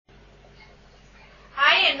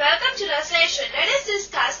to the session. Let us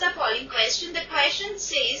discuss the following question. The question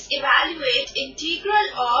says evaluate integral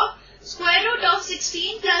of square root of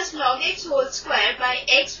 16 plus log x whole square by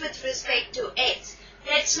x with respect to x.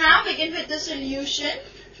 Let's now begin with the solution.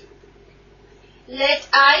 Let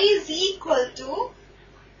I is equal to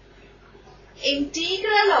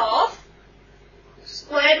integral of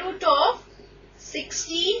square root of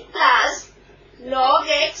 16 plus log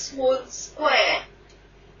x whole square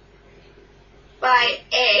by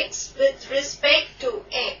x with respect to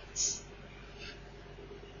x.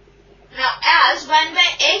 Now as 1 by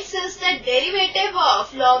x is the derivative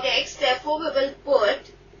of log x, therefore we will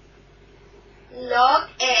put log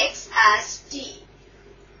x as t.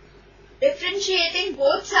 Differentiating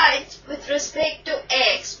both sides with respect to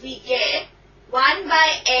x, we get 1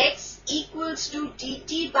 by x equals to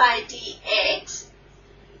dt by dx,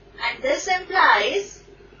 and this implies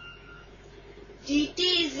dt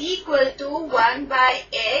is equal to 1 by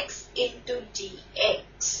x into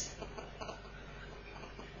dx.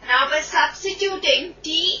 Now by substituting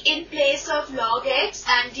t in place of log x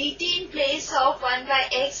and dt in place of 1 by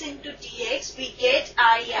x into dx, we get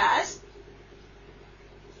I as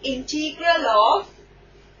integral of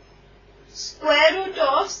square root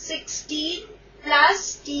of 16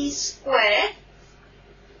 plus t square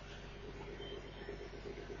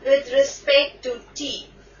with respect to t.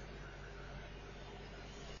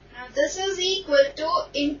 Now this is equal to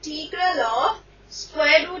integral of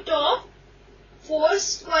square root of 4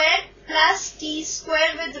 square plus t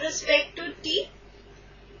square with respect to t.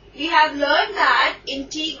 We have learned that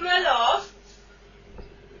integral of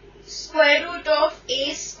square root of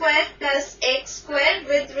a square plus x square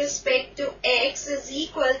with respect to x is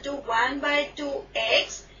equal to 1 by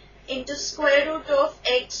 2x into square root of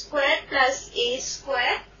x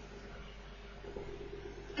square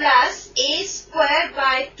plus a square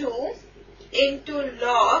by 2 into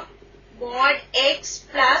log mod x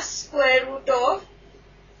plus square root of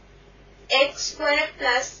x square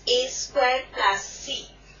plus a square plus c.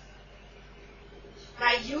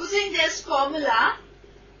 By using this formula,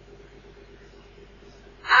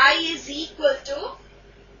 I is equal to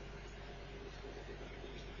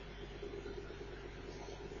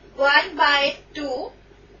 1 by 2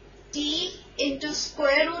 t into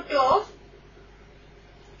square root of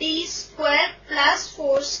t square plus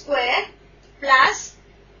 4 square plus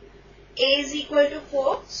a is equal to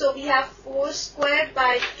 4. So we have 4 square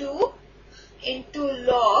by 2 into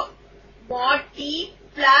log mod t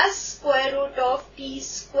plus square root of t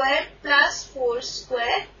square plus 4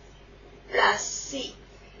 square plus c.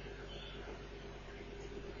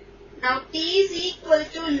 Now t is equal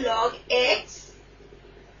to log x.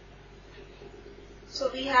 So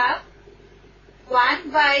we have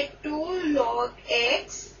 1 by 2 log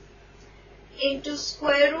x into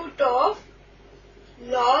square root of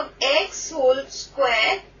log x whole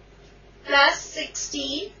square plus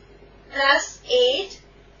 16 plus 8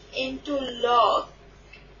 into log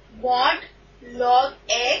mod log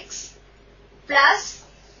x plus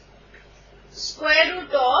square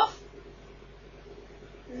root of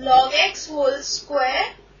log x whole square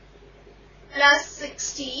plus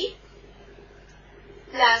 16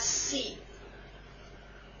 plus c.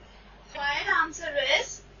 Right answer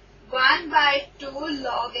is 1 by 2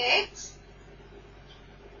 log x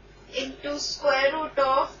into square root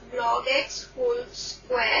of log x whole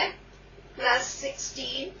square plus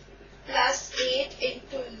 16 plus 8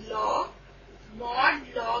 into log mod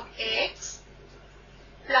log x